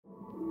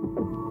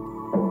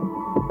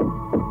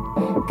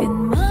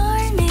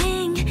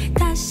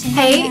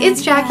Hey,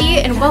 it's Jackie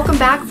and welcome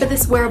back for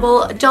this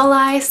wearable doll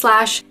eye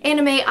slash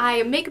anime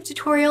eye makeup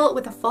tutorial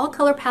with a fall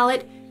color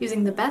palette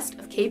using the best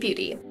of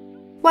K-beauty.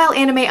 While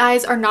anime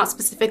eyes are not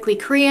specifically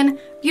Korean,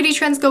 beauty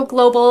trends go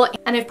global,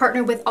 and I've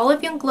partnered with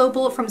OLIVEYOUNG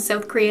GLOBAL from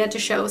South Korea to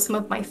show some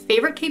of my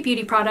favorite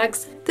K-beauty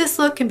products. This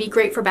look can be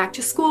great for back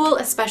to school,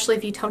 especially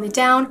if you tone it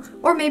down,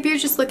 or maybe you're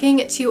just looking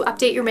to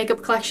update your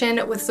makeup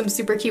collection with some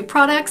super cute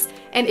products.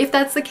 And if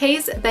that's the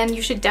case, then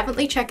you should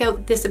definitely check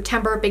out this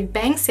September Big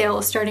Bang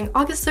sale starting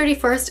August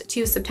 31st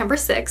to September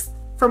 6th.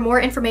 For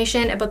more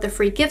information about the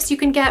free gifts you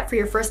can get for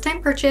your first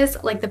time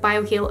purchase, like the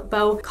BioHeal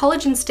Bow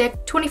Collagen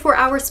Stick,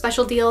 24-hour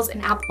special deals,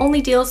 and app-only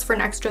deals for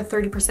an extra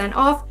 30%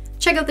 off,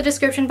 check out the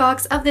description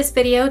box of this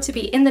video to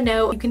be in the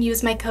know. You can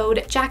use my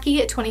code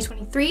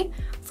Jackie2023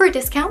 for a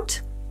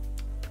discount.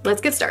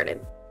 Let's get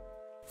started.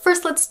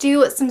 First, let's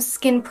do some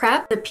skin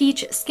prep. The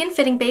Peach Skin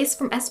Fitting Base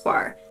from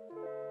Espoir.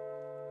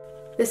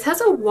 This has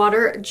a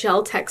water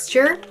gel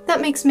texture that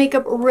makes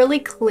makeup really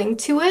cling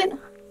to it.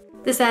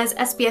 This has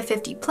SPF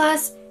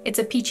 50+. It's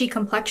a peachy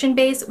complexion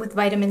base with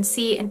vitamin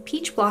C and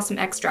peach blossom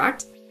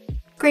extract.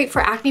 Great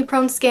for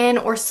acne-prone skin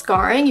or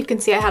scarring. You can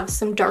see I have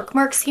some dark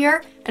marks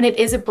here, and it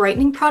is a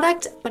brightening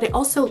product, but it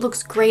also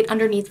looks great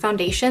underneath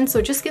foundation, so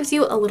it just gives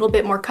you a little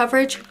bit more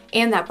coverage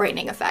and that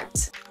brightening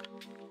effect.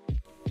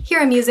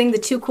 Here I'm using the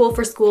Too Cool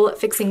for School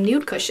Fixing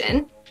Nude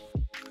Cushion.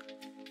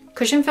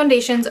 Cushion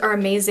foundations are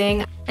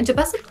amazing, and to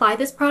best apply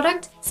this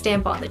product,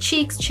 stamp on the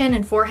cheeks, chin,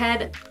 and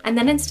forehead, and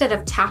then instead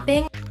of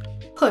tapping,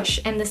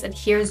 push, and this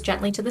adheres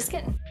gently to the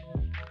skin.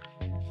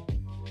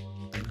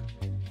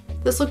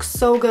 This looks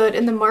so good,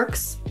 and the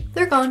marks,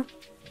 they're gone.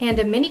 And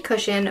a mini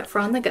cushion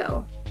for on the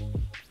go.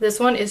 This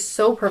one is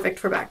so perfect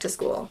for back to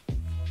school.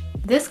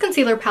 This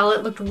concealer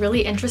palette looked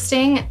really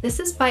interesting. This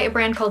is by a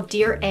brand called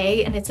Dear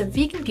A, and it's a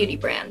vegan beauty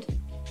brand.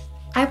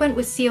 I went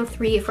with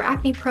CO3 for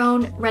acne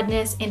prone,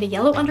 redness, and a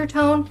yellow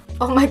undertone.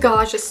 Oh my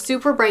gosh, it's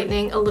super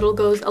brightening. A little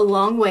goes a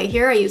long way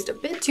here. I used a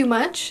bit too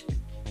much,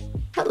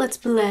 but let's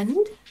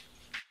blend.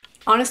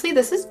 Honestly,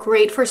 this is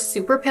great for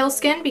super pale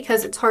skin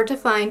because it's hard to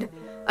find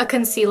a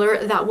concealer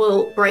that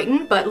will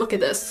brighten, but look at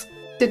this.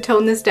 To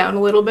tone this down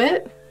a little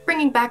bit,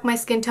 bringing back my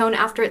skin tone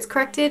after it's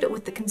corrected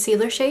with the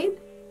concealer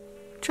shade.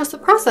 Trust the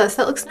process,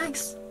 that looks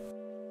nice.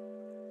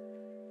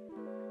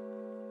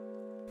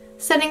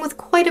 Setting with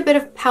quite a bit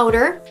of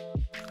powder.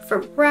 For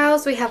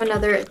brows, we have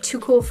another Too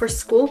Cool for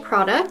School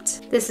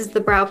product. This is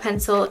the brow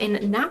pencil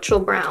in Natural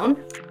Brown.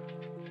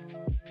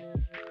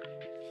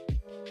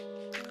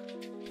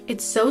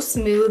 It's so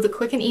smooth,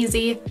 quick and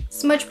easy,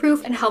 smudge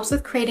proof, and helps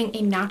with creating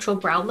a natural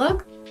brow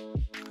look.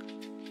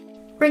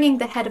 Bringing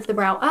the head of the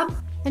brow up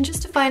and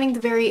just defining the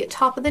very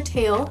top of the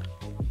tail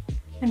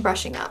and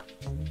brushing up.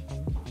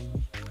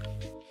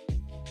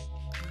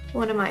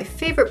 One of my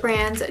favorite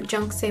brands,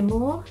 Junk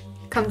SEOUL,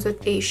 comes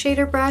with a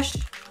shader brush.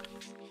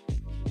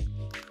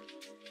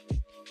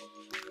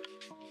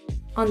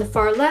 On the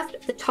far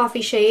left, the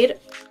toffee shade.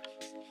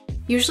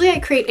 Usually I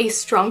create a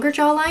stronger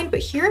jawline, but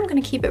here I'm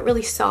going to keep it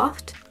really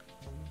soft.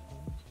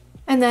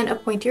 And then a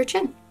pointier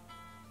chin.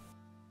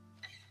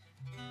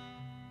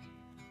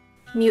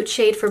 Mute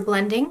shade for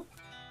blending.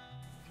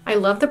 I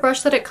love the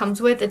brush that it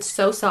comes with, it's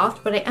so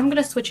soft, but I am going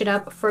to switch it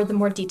up for the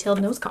more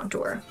detailed nose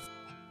contour.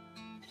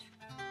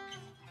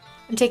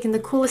 I'm taking the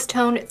coolest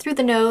tone through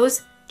the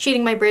nose,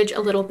 shading my bridge a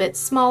little bit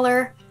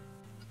smaller.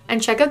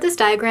 And check out this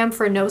diagram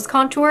for a nose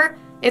contour.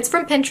 It's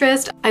from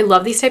Pinterest. I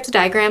love these types of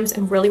diagrams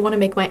and really want to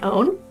make my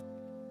own.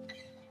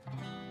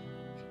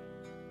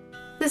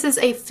 This is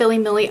a Philly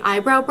Millie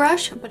eyebrow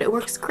brush, but it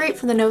works great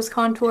for the nose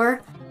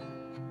contour.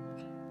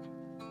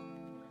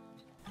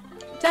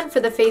 Done for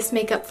the face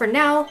makeup for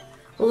now.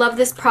 Love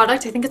this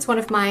product. I think it's one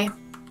of my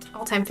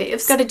all-time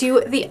faves. Gotta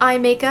do the eye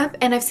makeup,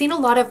 and I've seen a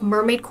lot of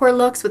mermaid core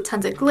looks with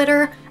tons of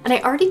glitter, and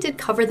I already did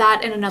cover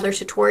that in another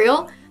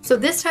tutorial. So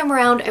this time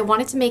around, I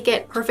wanted to make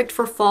it perfect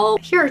for fall.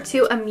 Here are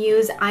two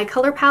Amuse eye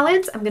color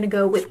palettes. I'm gonna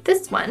go with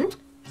this one.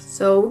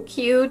 So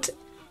cute.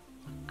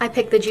 I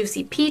picked the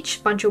Juicy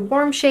Peach, bunch of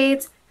warm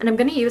shades, and I'm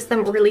going to use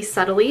them really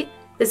subtly.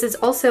 This is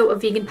also a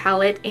vegan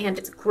palette, and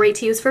it's great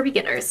to use for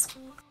beginners.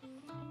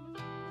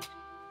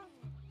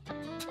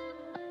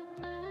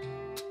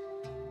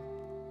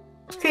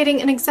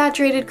 Creating an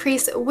exaggerated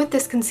crease with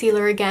this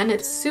concealer again.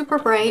 It's super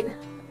bright.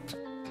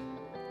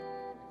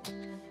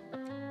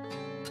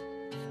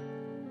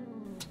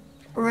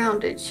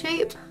 Rounded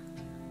shape.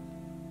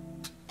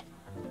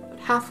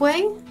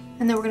 Halfway,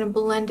 and then we're going to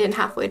blend in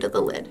halfway to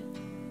the lid.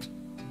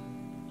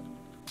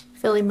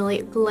 Philly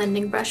Millie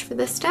blending brush for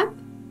this step.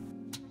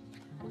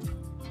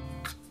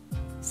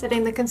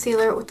 Setting the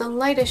concealer with the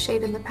lightest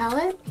shade in the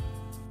palette.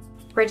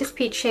 Brightest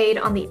peach shade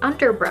on the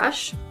under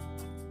brush.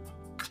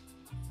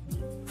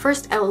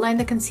 First outline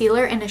the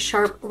concealer in a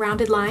sharp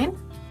rounded line.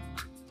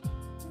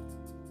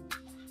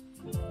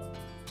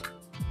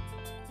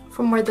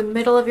 From where the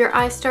middle of your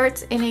eye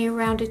starts in a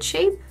rounded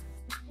shape.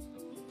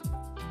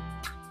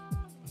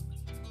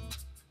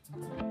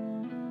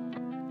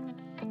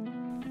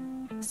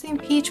 Same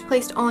peach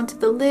placed onto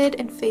the lid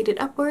and faded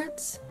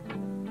upwards.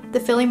 The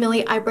Philly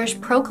Millie Eye Brush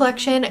Pro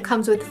collection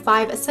comes with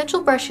 5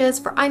 essential brushes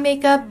for eye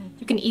makeup.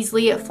 You can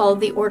easily follow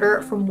the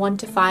order from 1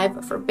 to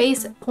 5 for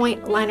base,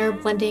 point, liner,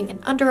 blending, and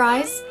under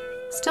eyes.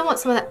 Still want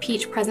some of that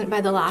peach present by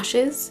the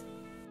lashes.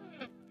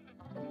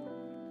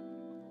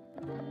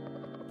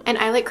 And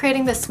I like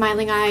creating the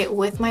smiling eye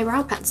with my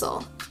brow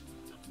pencil.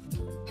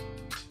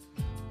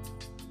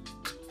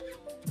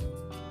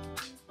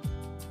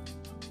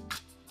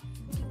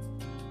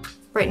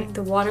 Brightening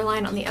the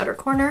waterline on the outer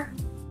corner.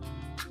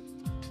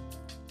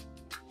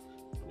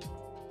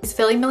 These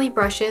Philly Millie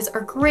brushes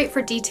are great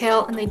for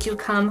detail, and they do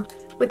come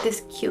with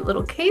this cute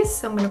little case,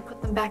 so I'm going to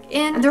put them back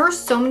in. And there are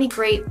so many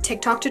great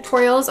TikTok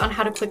tutorials on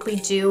how to quickly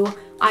do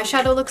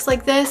eyeshadow looks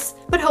like this,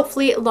 but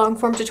hopefully long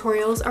form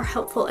tutorials are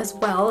helpful as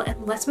well.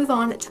 And let's move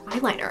on to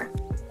eyeliner.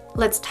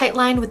 Let's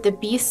tightline with the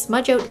B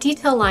Smudge Out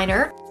Detail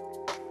Liner.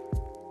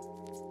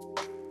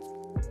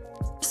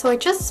 So I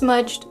just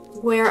smudged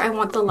where I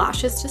want the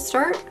lashes to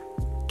start,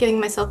 giving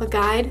myself a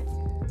guide.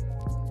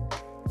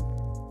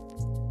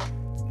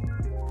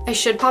 I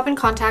should pop in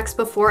contacts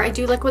before I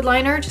do liquid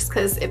liner just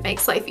because it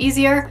makes life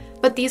easier,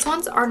 but these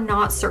ones are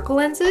not circle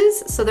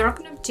lenses, so they're not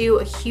going to do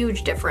a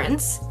huge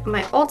difference.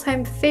 My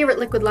all-time favorite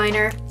liquid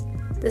liner,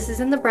 this is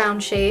in the brown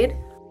shade.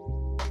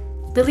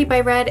 Lily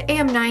by Red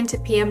AM9 to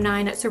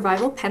PM9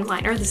 Survival Pen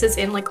Liner. This is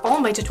in like all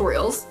my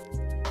tutorials.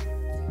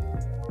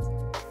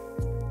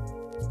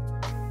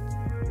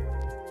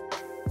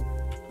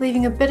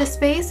 Leaving a bit of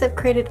space, I've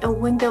created a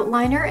winged out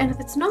liner, and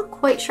if it's not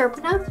quite sharp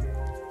enough,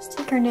 just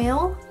take your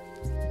nail.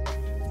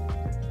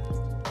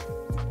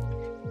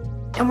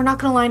 And we're not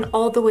going to line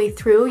all the way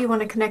through. You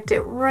want to connect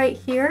it right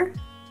here.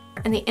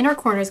 And the inner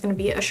corner is going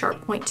to be a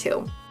sharp point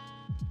too.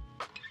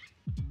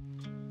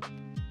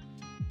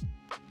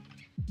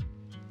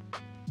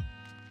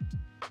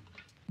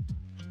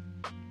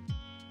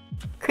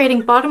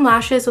 Creating bottom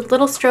lashes with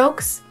little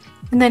strokes,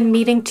 and then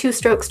meeting 2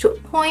 strokes to a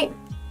point.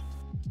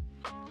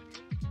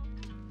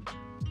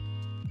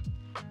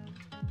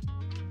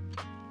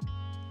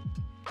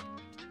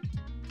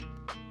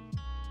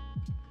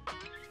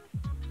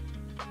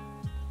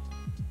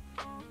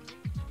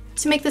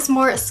 To make this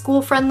more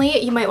school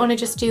friendly, you might want to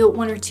just do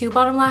 1 or 2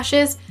 bottom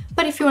lashes,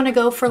 but if you want to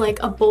go for like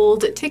a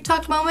bold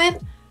TikTok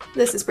moment,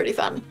 this is pretty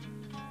fun.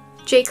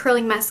 J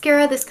Curling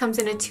Mascara, this comes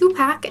in a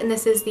 2-pack, and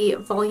this is the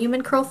Volume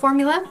and Curl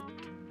formula.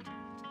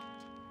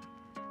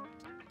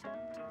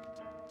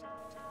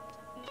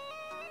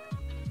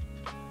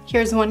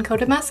 Here's 1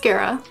 coat of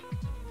mascara.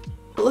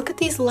 Look at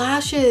these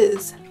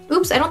lashes.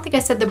 Oops, I don't think I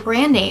said the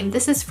brand name.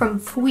 This is from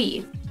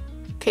Fui.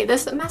 Okay,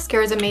 this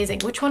mascara is amazing.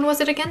 Which one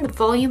was it again? The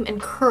Volume and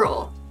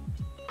Curl.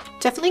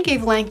 Definitely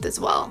gave length as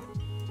well.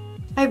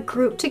 I've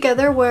grouped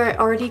together where I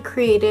already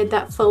created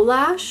that faux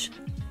lash.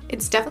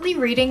 It's definitely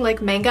reading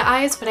like manga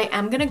eyes, but I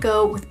am gonna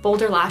go with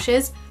bolder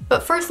lashes.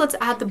 But first let's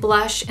add the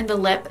blush and the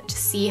lip to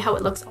see how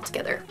it looks all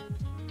together.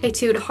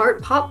 Etude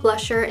Heart Pop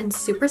Blusher in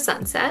Super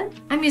Sunset.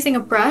 I'm using a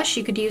brush,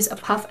 you could use a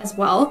puff as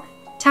well.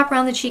 Tap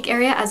around the cheek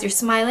area as you're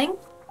smiling.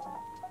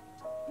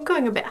 I'm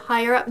going a bit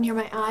higher up near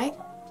my eye.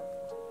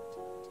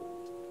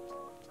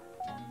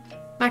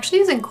 I'm actually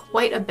using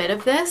quite a bit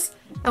of this.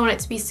 I want it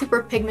to be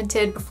super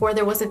pigmented before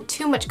there wasn't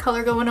too much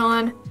color going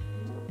on,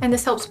 and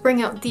this helps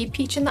bring out the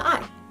peach in the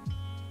eye.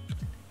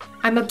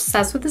 I'm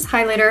obsessed with this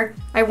highlighter.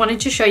 I wanted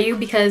to show you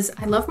because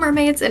I love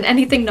mermaids and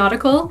anything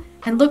nautical,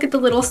 and look at the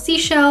little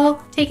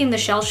seashell, taking the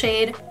shell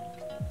shade,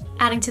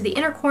 adding to the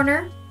inner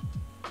corner,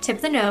 tip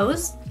of the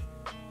nose.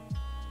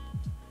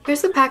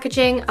 Here's the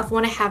packaging of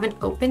one I haven't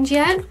opened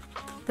yet.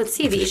 Let's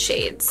see these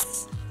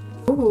shades.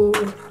 Ooh.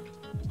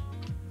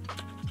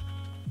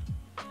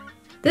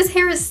 This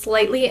hair is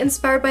slightly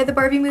inspired by the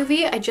Barbie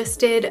movie. I just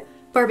did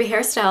Barbie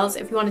hairstyles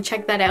if you want to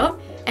check that out.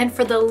 And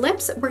for the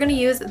lips, we're going to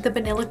use the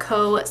Vanilla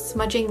Co.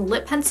 Smudging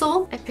Lip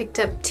Pencil. I picked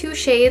up 2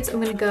 shades.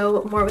 I'm going to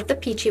go more with the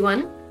peachy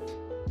one.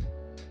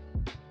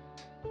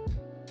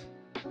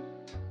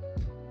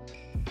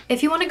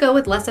 If you want to go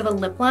with less of a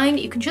lip line,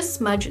 you can just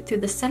smudge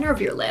through the center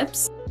of your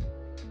lips.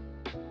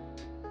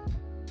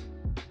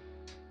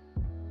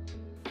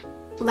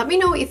 Let me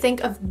know what you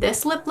think of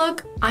this lip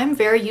look. I'm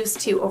very used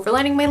to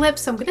overlining my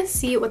lips, so I'm gonna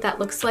see what that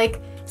looks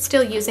like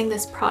still using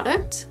this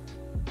product.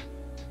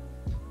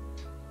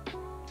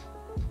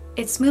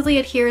 It smoothly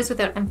adheres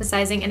without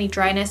emphasizing any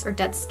dryness or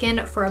dead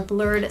skin for a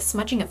blurred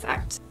smudging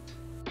effect.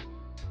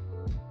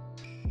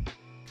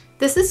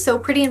 This is so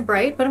pretty and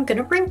bright, but I'm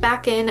gonna bring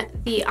back in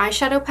the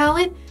eyeshadow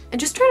palette and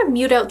just try to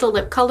mute out the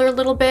lip color a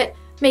little bit,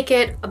 make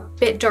it a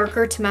bit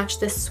darker to match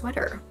this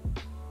sweater.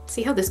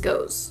 See how this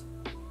goes.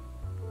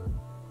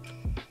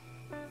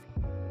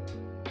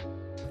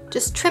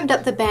 Just trimmed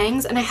up the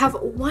bangs, and I have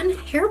 1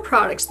 hair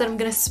product that I'm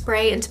gonna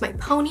spray into my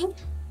pony.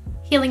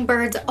 Healing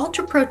Bird's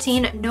Ultra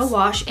Protein No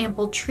Wash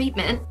Ample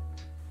Treatment.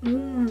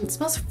 It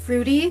smells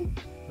fruity.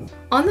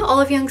 On the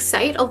OLIVEYOUNG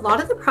site, a lot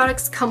of the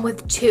products come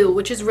with 2,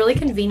 which is really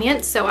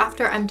convenient, so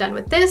after I'm done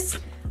with this,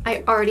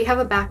 I already have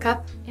a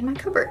backup in my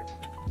cupboard.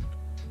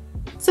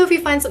 So if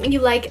you find something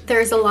you like,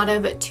 there's a lot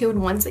of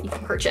 2-in-1s that you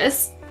can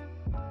purchase.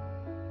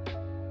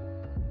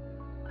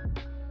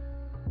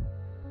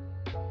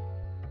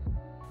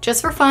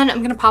 Just for fun,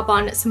 I'm gonna pop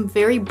on some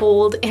very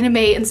bold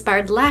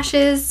anime-inspired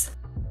lashes.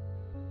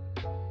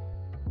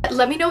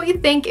 Let me know what you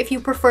think, if you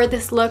prefer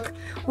this look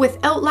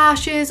without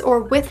lashes or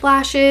with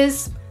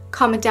lashes.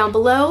 Comment down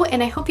below,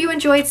 and I hope you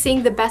enjoyed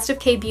seeing the best of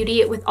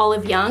K-beauty with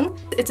Olive Young.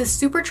 It's a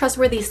super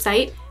trustworthy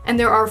site, and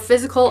there are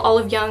physical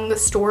Olive Young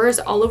stores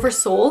all over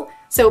Seoul.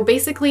 So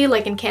basically,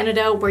 like in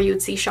Canada where you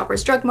would see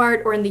Shoppers Drug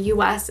Mart, or in the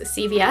US,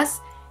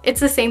 CVS, it's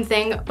the same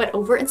thing, but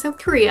over in South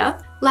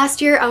Korea.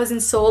 Last year, I was in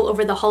Seoul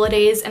over the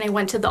holidays and I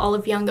went to the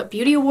Olive Young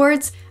Beauty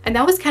Awards, and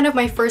that was kind of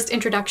my first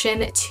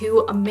introduction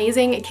to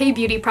amazing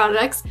K-beauty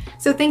products.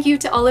 So thank you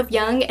to Olive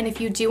Young, and if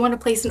you do want to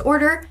place an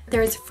order,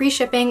 there is free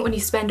shipping when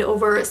you spend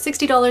over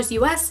 $60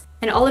 US,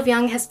 and Olive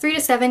Young has 3 to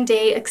 7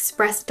 day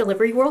express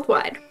delivery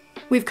worldwide.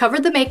 We've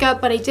covered the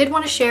makeup, but I did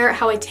want to share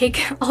how I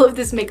take all of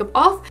this makeup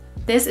off.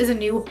 This is a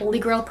new holy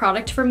grail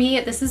product for me.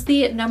 This is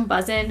the Numb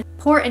Buzzin'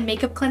 Pore and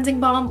Makeup Cleansing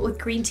Balm with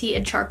green tea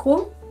and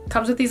charcoal.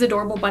 Comes with these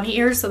adorable bunny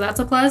ears, so that's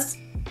a plus.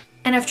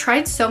 And I've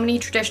tried so many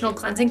traditional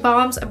cleansing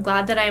balms. I'm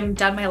glad that I'm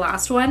done my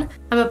last one.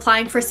 I'm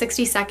applying for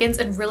 60 seconds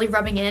and really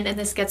rubbing in, and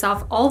this gets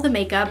off all the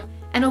makeup.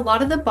 And a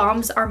lot of the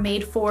balms are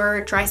made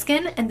for dry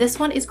skin, and this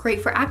one is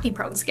great for acne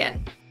prone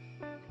skin.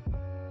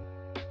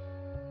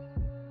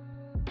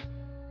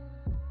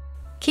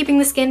 Keeping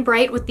the skin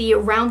bright with the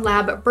Round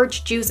Lab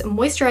Birch Juice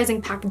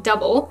Moisturizing Pack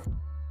Double.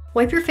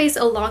 Wipe your face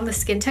along the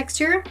skin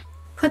texture.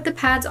 Put the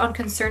pads on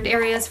concerned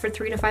areas for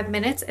 3 to 5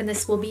 minutes, and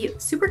this will be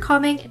super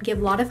calming and give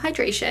a lot of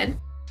hydration.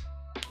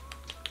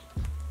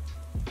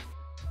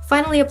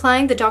 Finally,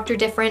 applying the Dr.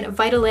 Different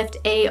Vitalift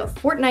A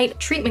Fortnight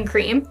Treatment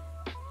Cream.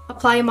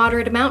 Apply a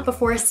moderate amount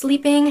before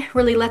sleeping,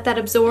 really let that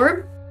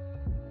absorb.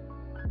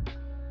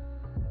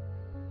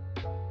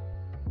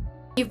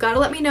 You've got to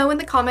let me know in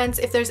the comments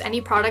if there's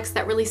any products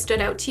that really stood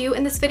out to you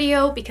in this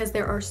video, because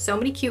there are so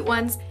many cute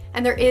ones,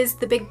 and there is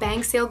the Big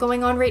Bang sale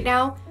going on right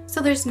now,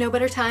 so there's no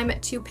better time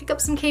to pick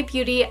up some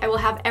K-beauty. I will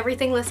have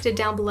everything listed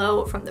down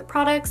below, from the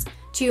products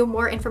to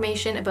more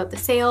information about the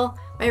sale,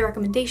 my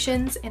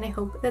recommendations, and I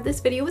hope that this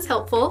video was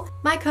helpful.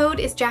 My code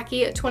is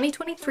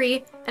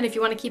Jackie2023, and if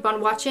you want to keep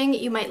on watching,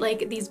 you might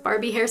like these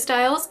Barbie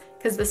hairstyles,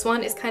 because this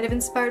one is kind of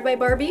inspired by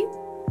Barbie,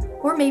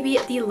 or maybe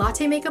the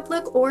latte makeup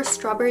look or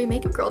strawberry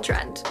makeup girl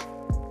trend.